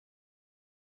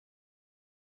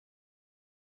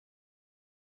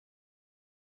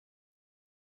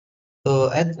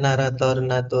add Narrator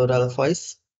natural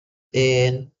voice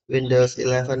in Windows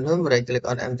 11 Home, right click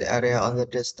on empty area on the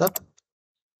desktop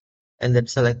and then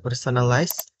select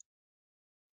personalize.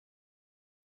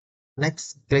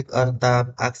 Next, click or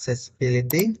tap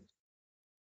accessibility,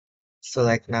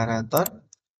 select Narrator,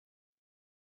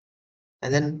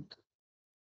 and then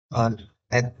on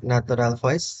add natural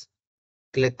voice,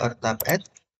 click or tap add,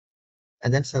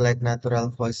 and then select natural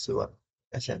voice one.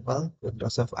 Example,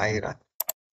 Windows of Aira.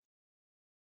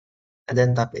 And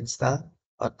then tap install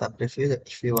or tap preview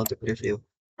if you want to preview.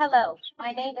 Hello,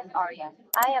 my name is Arya.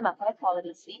 I am a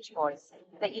high-quality speech voice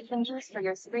that you can use for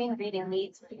your screen reading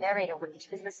needs with Narrator, which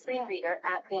is the screen reader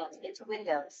app built into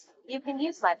Windows. You can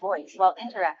use my voice while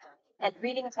interacting and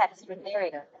reading text with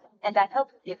Narrator, and I hope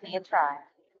you give me a try.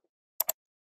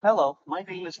 Hello, my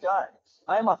name is Guy.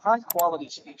 I am a high-quality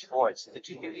speech voice that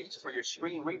you can use for your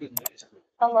screen reading needs.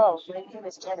 Hello, my name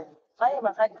is Jenny. I am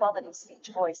a high-quality speech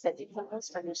voice that you can use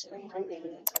for your screen reading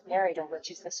needs with Narrator,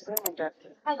 which is the screen reader.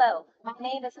 Hello, my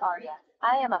name is Arya.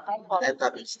 I am a high-quality And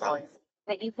tap speech install. voice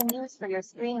that you can use for your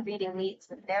screen reading needs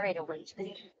with Narrator, which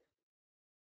is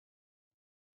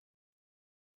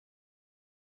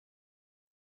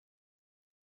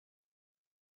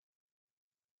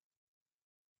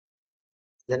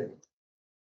Then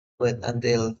wait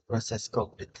until process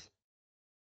complete.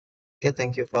 Okay,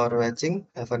 thank you for watching.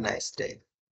 Have a nice day.